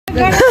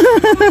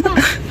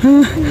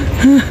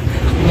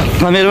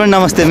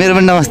मेरो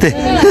पनि नमस्ते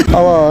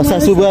अब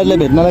सासू बुहारीलाई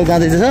भेट्नलाई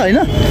जाँदैछ होइन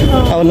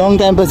अब लङ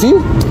टाइम पछि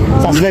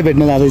सासूलाई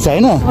भेट्न जाँदैछ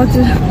होइन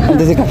अन्त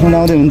चाहिँ काठमाडौँ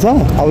आउँदै हुन्छ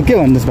अब के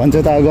भन्छ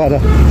त अब गएर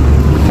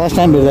फर्स्ट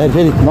टाइम भेट्दाखेरि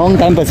फेरि लङ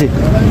टाइम पछि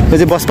त्यो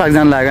चाहिँ बस पार्क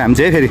जानु लाग्यो हामी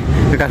चाहिँ फेरि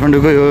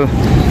काठमाडौँको यो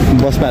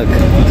बस पार्क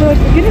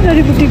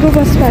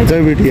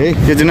जडीबुटी है यो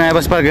चाहिँ नयाँ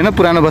बस पार्क होइन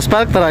पुरानो बस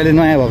पार्क तर अहिले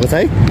नयाँ भएको छ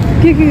है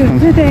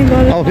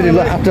अब फेरि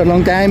आफ्टर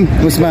लङ टाइम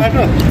उसमा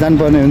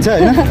जानुपर्ने हुन्छ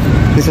होइन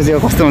त्यसपछि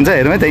अब कस्तो हुन्छ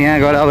हेरौँ है त यहाँ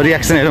गएर अब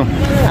रियाक्सन हेरौँ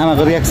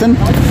आमाको रियाक्सन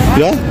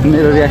र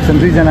मेरो रियाक्सन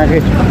दुईजनाकै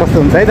कस्तो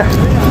हुन्छ है त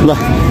ल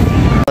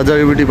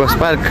जडीबुटी बस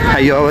पार्क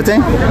आयो अब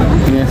चाहिँ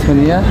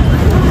यहाँ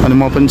अनि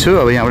म पनि छु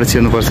अब यहाँबाट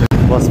छिर्नुपर्छ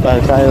बस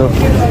पार्क आयो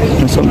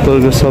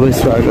सम्पर्क सबै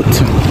स्वागत छ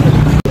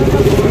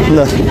ल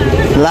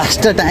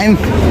last time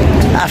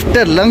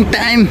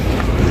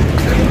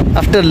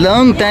after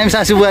long time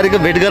सासू बुहारीको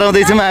भेट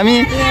गराउँदैछौँ हामी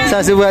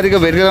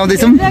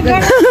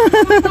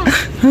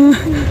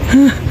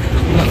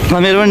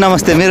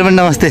मेरो पनि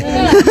नमस्ते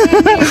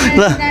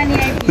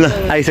ल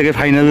आइसक्यो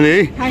फाइनल है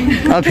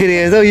अब फेरि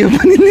हेर्छौ यो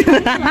पनि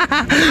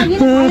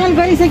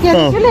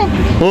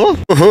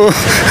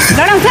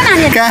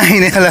कहाँ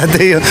हिँडेला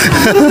त यो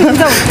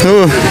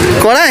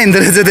कडा हिँड्दो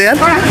रहेछ त यार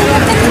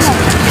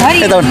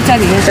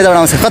यताबाट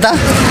आउँछ कता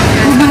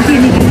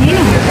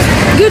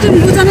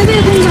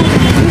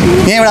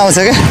यहीँबाट आउँछ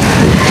क्या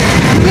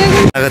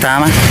आएको त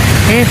आमा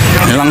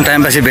लङ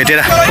टाइम पछि भेटेर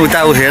उता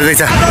ऊ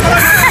हेर्दैछ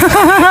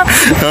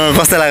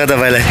कस्तो लाग्यो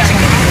तपाईँलाई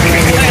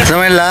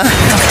रमाइलो लाग्यो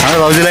हाम्रो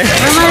भाउजूलाई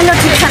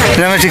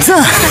रमाइलो ठिक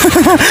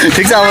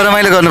छ अब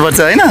रमाइलो गर्नुपर्छ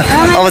होइन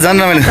अब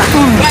झन् रमाइलो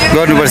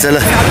गर्नुपर्छ ल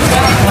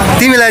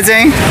तिमीलाई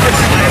चाहिँ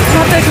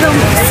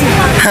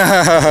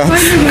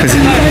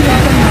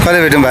कहिले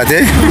भेट्नु भएको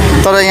थियो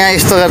तर यहाँ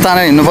यस्तो गरेर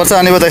तानेर हिँड्नुपर्छ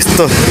अनि त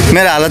यस्तो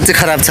मेरो हालत चाहिँ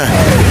खराब छ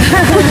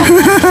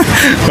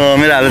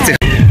मेरो हालत चाहिँ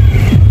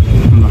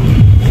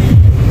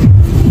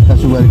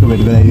सासूबारीको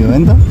भेट गराइयो हो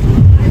नि त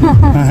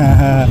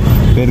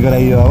भेट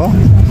गराइयो अब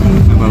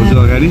भाउजू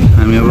अगाडि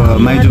हामी अब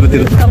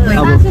माइजूकोतिर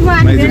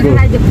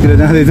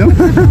जाँदैछौँ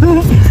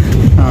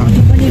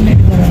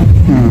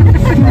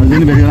भाउजू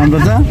नि भेट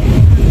गराउनुपर्छ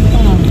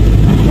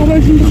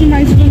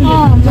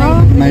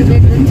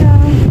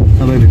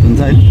सबै भेट हुन्छ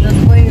है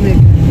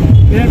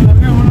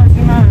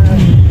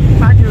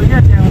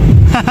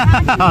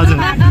हजुर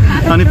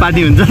अनि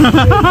पार्टी हुन्छ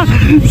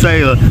सही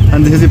हो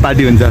अनि त्यसपछि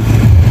पार्टी हुन्छ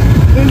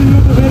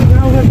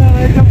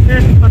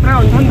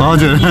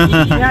हजुर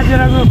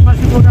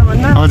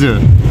हजुर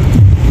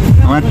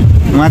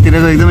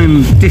उहाँतिरको एकदमै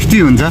टेस्टी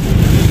हुन्छ